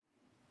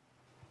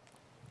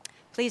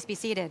Please be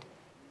seated.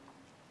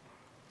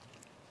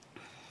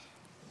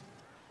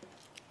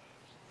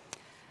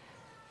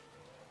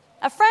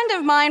 A friend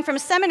of mine from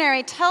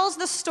seminary tells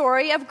the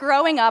story of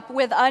growing up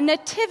with a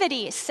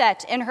nativity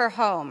set in her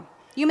home.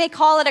 You may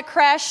call it a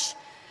creche.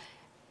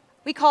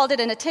 We called it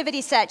a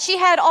nativity set. She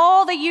had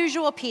all the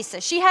usual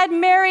pieces. She had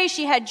Mary,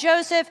 she had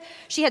Joseph,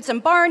 she had some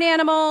barn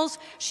animals,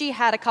 she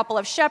had a couple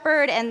of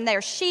shepherds and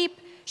their sheep.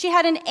 She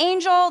had an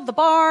angel, the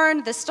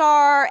barn, the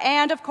star,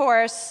 and of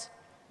course,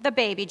 the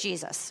baby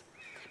Jesus.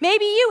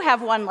 Maybe you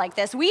have one like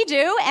this. We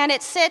do, and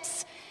it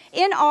sits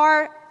in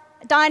our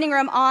dining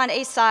room on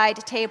a side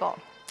table.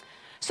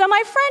 So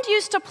my friend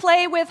used to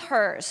play with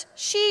hers.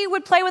 She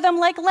would play with them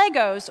like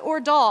Legos or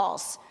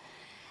dolls.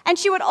 And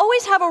she would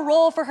always have a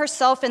role for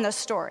herself in the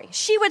story.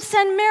 She would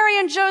send Mary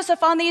and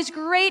Joseph on these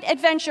great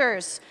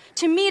adventures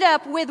to meet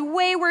up with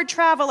wayward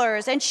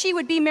travelers, and she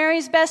would be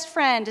Mary's best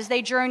friend as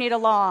they journeyed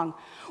along.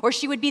 Or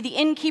she would be the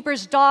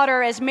innkeeper's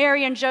daughter as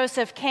Mary and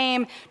Joseph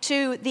came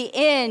to the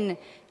inn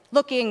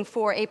looking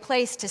for a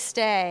place to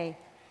stay.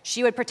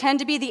 She would pretend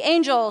to be the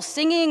angel,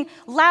 singing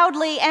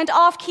loudly and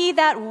off-key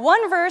that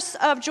one verse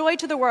of Joy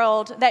to the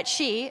World that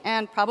she,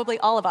 and probably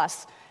all of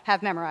us,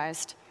 have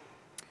memorized.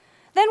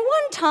 Then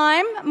one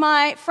time,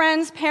 my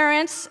friend's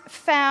parents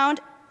found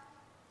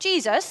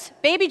Jesus,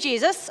 baby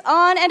Jesus,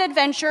 on an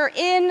adventure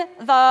in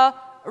the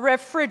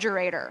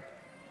refrigerator.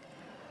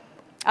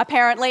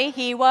 Apparently,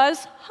 he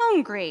was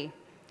hungry.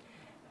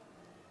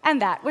 And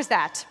that was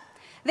that.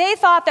 They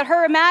thought that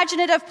her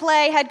imaginative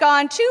play had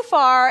gone too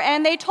far,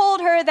 and they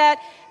told her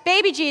that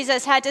baby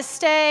Jesus had to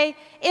stay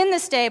in the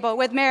stable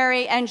with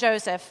Mary and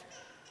Joseph.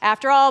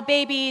 After all,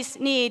 babies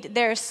need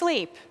their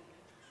sleep.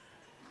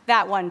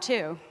 That one,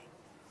 too.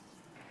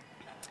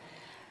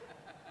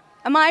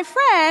 My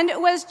friend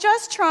was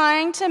just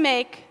trying to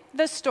make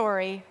the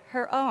story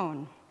her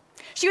own.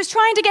 She was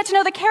trying to get to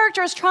know the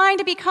characters, trying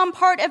to become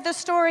part of the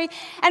story.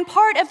 And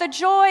part of the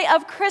joy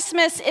of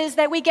Christmas is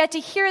that we get to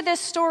hear this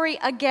story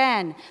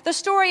again. The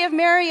story of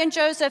Mary and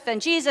Joseph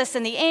and Jesus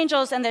and the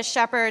angels and the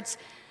shepherds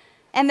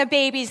and the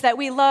babies that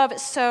we love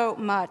so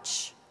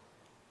much.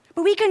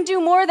 But we can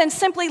do more than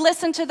simply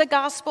listen to the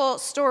gospel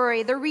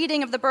story, the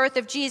reading of the birth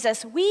of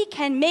Jesus. We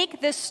can make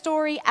this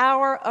story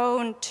our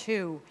own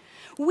too.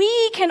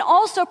 We can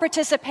also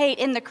participate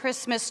in the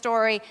Christmas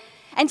story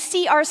and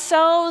see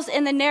ourselves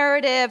in the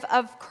narrative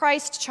of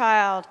Christ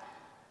child.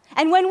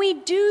 And when we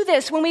do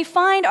this, when we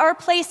find our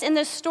place in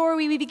this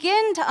story, we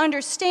begin to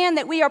understand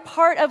that we are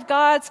part of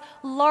God's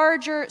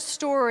larger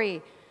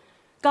story.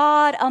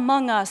 God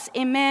among us,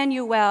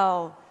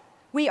 Emmanuel.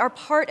 We are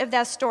part of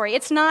that story.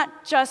 It's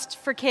not just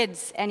for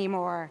kids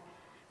anymore.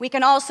 We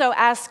can also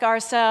ask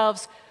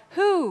ourselves,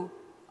 who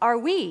are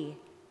we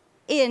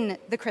in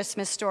the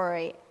Christmas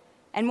story?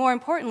 And more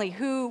importantly,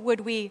 who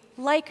would we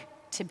like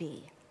to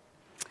be?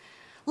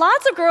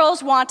 Lots of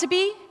girls want to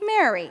be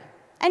Mary,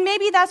 and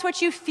maybe that's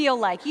what you feel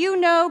like. You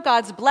know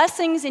God's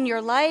blessings in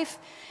your life,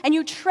 and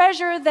you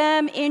treasure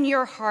them in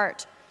your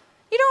heart.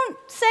 You don't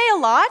say a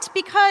lot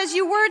because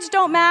your words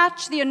don't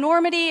match the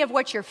enormity of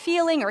what you're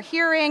feeling or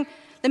hearing,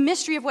 the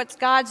mystery of what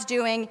God's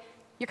doing.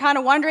 You're kind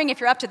of wondering if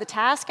you're up to the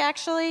task,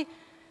 actually,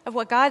 of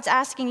what God's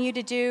asking you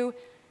to do,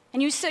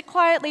 and you sit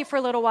quietly for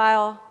a little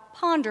while,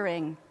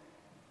 pondering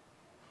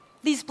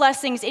these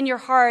blessings in your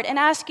heart and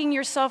asking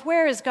yourself,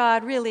 where is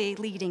God really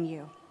leading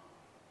you?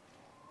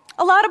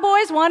 A lot of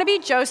boys want to be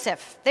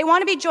Joseph. They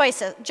want to be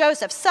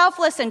Joseph,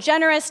 selfless and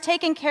generous,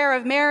 taking care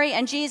of Mary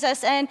and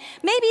Jesus, and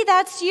maybe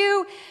that's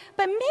you,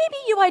 but maybe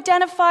you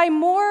identify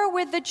more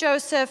with the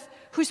Joseph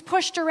who's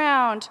pushed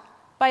around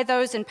by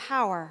those in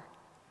power,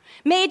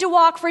 made to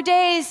walk for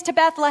days to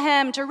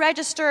Bethlehem to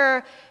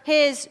register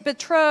his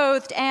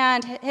betrothed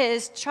and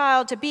his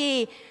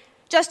child-to-be,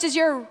 just as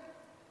you're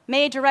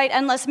made to write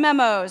endless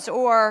memos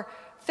or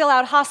fill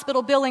out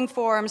hospital billing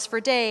forms for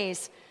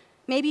days.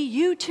 Maybe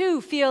you too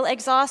feel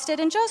exhausted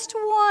and just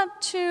want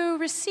to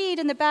recede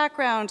in the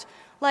background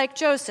like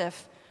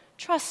Joseph,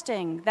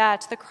 trusting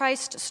that the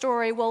Christ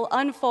story will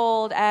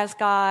unfold as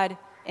God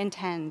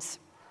intends.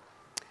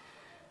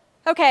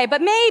 Okay,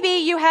 but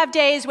maybe you have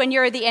days when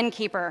you're the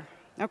innkeeper,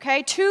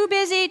 okay? Too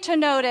busy to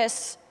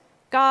notice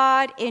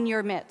God in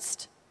your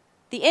midst.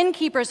 The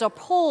innkeepers are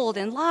pulled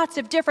in lots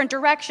of different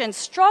directions,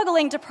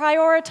 struggling to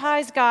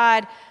prioritize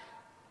God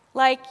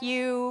like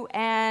you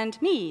and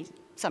me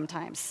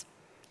sometimes.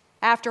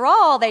 After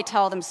all, they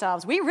tell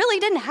themselves, we really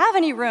didn't have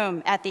any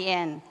room at the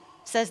inn,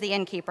 says the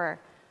innkeeper.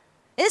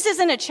 This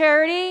isn't a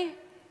charity.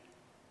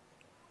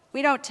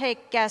 We don't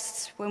take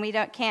guests when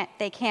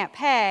they can't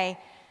pay.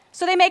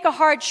 So they make a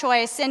hard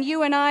choice, and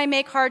you and I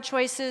make hard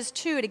choices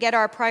too to get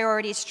our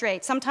priorities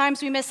straight.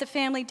 Sometimes we miss a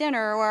family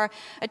dinner or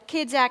a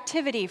kid's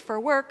activity for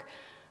work.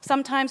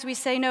 Sometimes we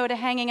say no to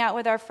hanging out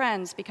with our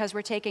friends because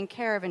we're taking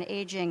care of an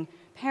aging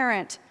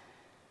parent.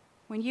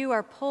 When you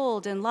are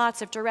pulled in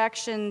lots of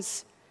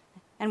directions,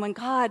 and when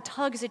God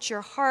tugs at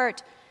your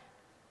heart,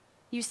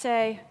 you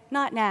say,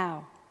 not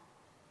now,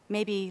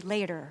 maybe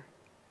later.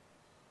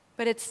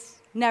 But it's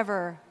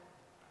never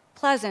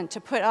pleasant to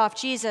put off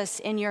Jesus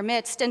in your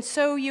midst, and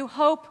so you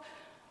hope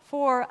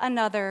for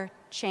another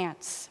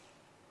chance.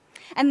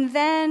 And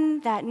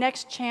then that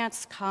next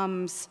chance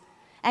comes,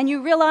 and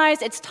you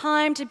realize it's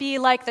time to be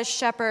like the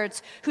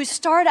shepherds who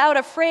start out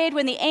afraid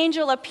when the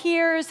angel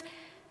appears,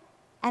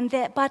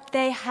 but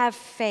they have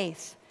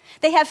faith.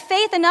 They have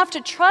faith enough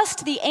to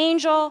trust the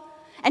angel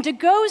and to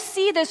go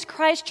see this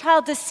Christ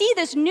child, to see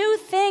this new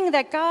thing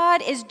that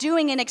God is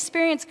doing and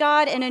experience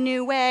God in a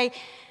new way.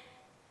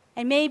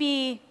 And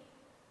maybe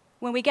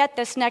when we get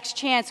this next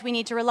chance, we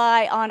need to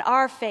rely on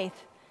our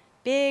faith,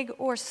 big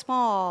or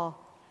small,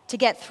 to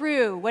get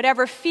through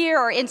whatever fear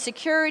or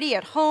insecurity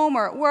at home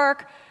or at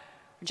work,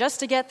 just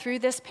to get through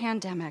this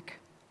pandemic.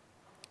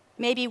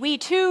 Maybe we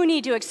too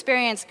need to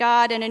experience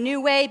God in a new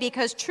way,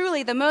 because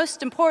truly the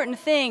most important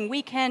thing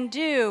we can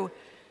do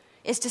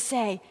is to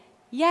say,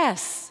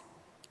 yes,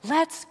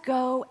 let's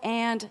go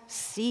and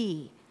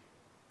see.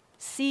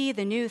 See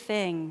the new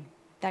thing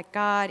that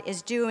God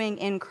is doing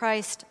in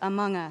Christ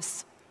among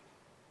us.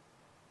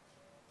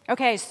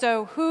 Okay,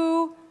 so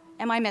who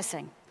am I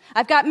missing?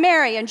 I've got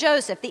Mary and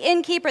Joseph, the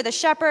innkeeper, the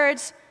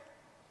shepherds.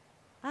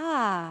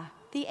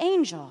 The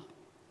angel.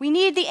 We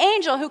need the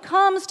angel who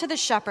comes to the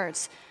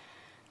shepherds.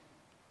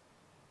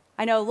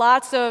 I know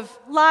lots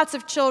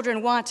of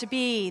children want to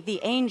be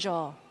the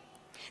angel.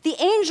 The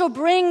angel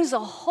brings a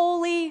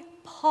holy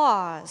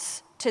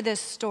pause to this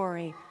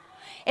story.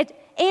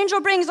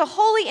 Angel brings a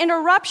holy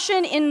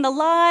interruption in the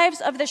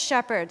lives of the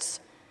shepherds.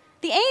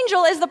 The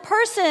angel is the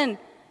person.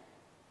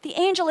 The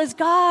angel is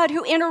God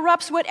who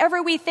interrupts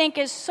whatever we think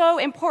is so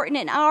important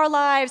in our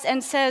lives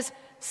and says,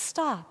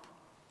 stop,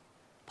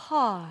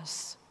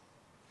 pause,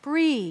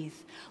 breathe,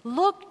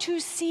 look to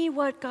see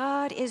what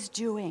God is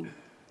doing.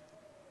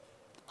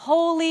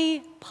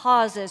 Holy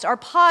pauses are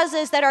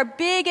pauses that are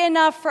big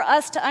enough for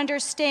us to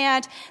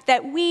understand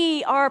that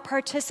we are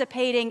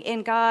participating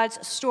in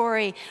God's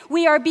story.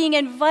 We are being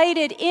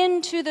invited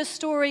into the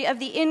story of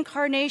the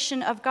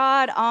incarnation of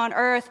God on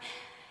earth.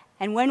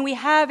 And when we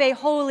have a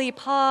holy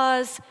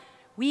pause,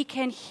 we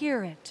can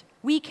hear it.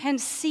 We can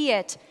see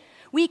it.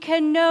 We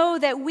can know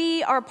that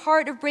we are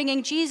part of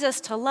bringing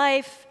Jesus to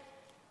life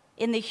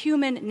in the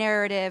human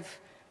narrative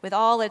with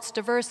all its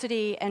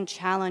diversity and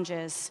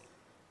challenges.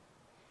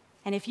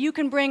 And if you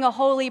can bring a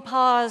holy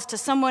pause to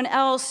someone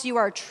else, you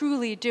are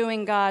truly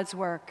doing God's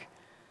work.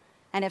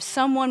 And if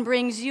someone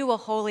brings you a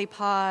holy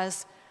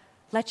pause,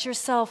 let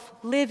yourself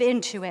live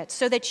into it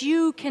so that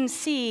you can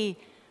see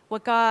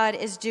what God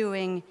is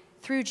doing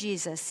through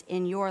Jesus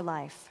in your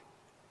life.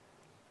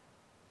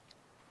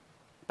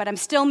 But I'm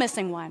still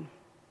missing one.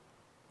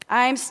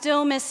 I'm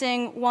still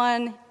missing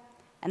one,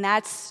 and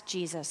that's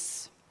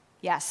Jesus.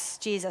 Yes,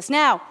 Jesus.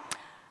 Now,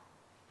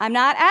 I'm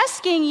not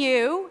asking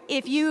you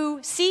if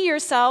you see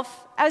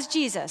yourself as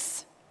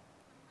Jesus.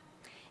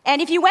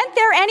 And if you went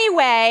there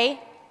anyway,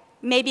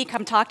 maybe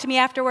come talk to me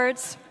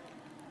afterwards.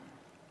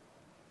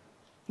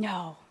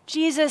 No,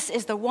 Jesus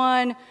is the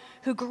one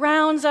who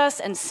grounds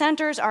us and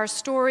centers our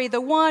story, the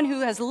one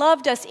who has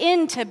loved us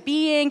into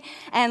being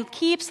and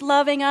keeps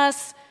loving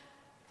us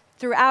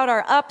throughout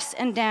our ups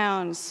and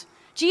downs.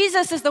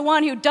 Jesus is the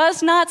one who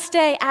does not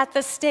stay at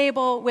the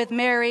stable with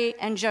Mary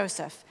and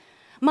Joseph.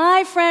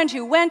 My friend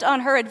who went on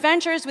her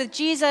adventures with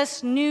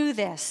Jesus knew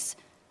this.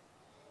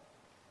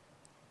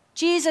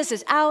 Jesus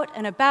is out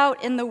and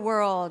about in the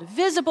world,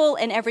 visible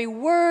in every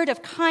word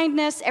of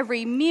kindness,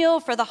 every meal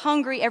for the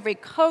hungry, every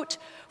coat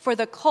for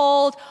the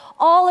cold,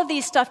 all of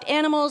these stuffed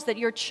animals that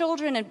your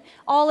children and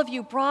all of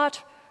you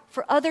brought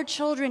for other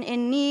children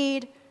in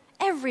need,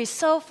 every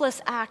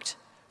selfless act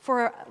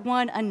for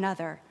one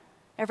another,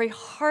 every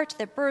heart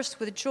that bursts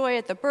with joy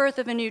at the birth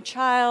of a new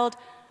child,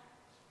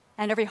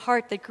 and every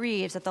heart that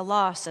grieves at the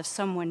loss of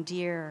someone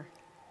dear.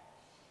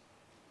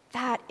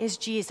 That is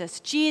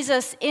Jesus.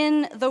 Jesus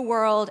in the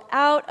world,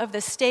 out of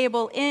the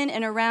stable, in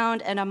and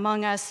around and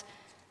among us,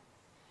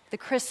 the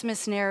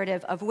Christmas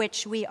narrative of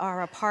which we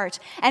are a part.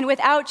 And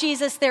without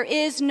Jesus, there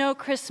is no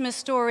Christmas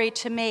story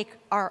to make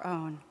our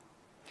own.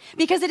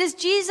 Because it is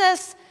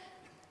Jesus,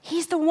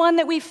 he's the one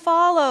that we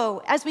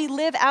follow as we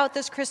live out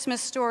this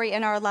Christmas story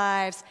in our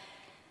lives.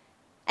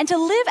 And to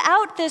live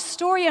out this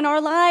story in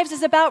our lives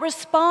is about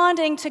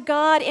responding to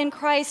God in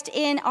Christ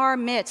in our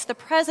midst, the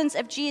presence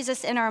of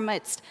Jesus in our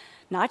midst,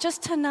 not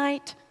just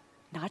tonight,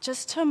 not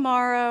just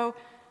tomorrow,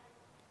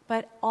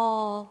 but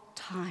all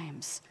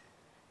times.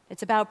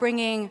 It's about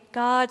bringing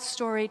God's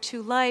story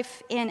to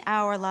life in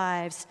our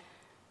lives.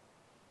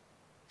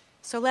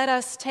 So let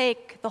us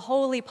take the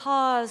holy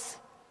pause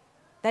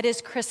that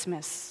is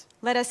Christmas.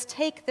 Let us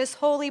take this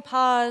holy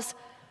pause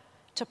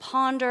to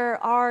ponder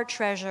our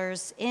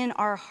treasures in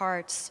our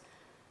hearts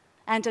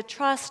and to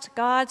trust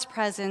God's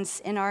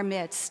presence in our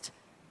midst,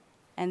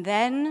 and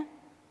then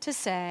to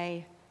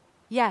say,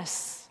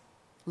 yes,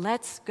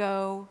 let's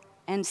go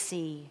and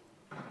see.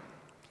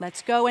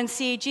 Let's go and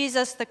see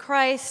Jesus the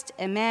Christ,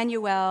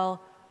 Emmanuel,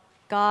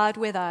 God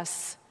with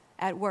us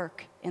at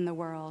work in the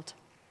world.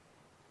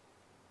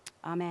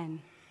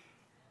 Amen.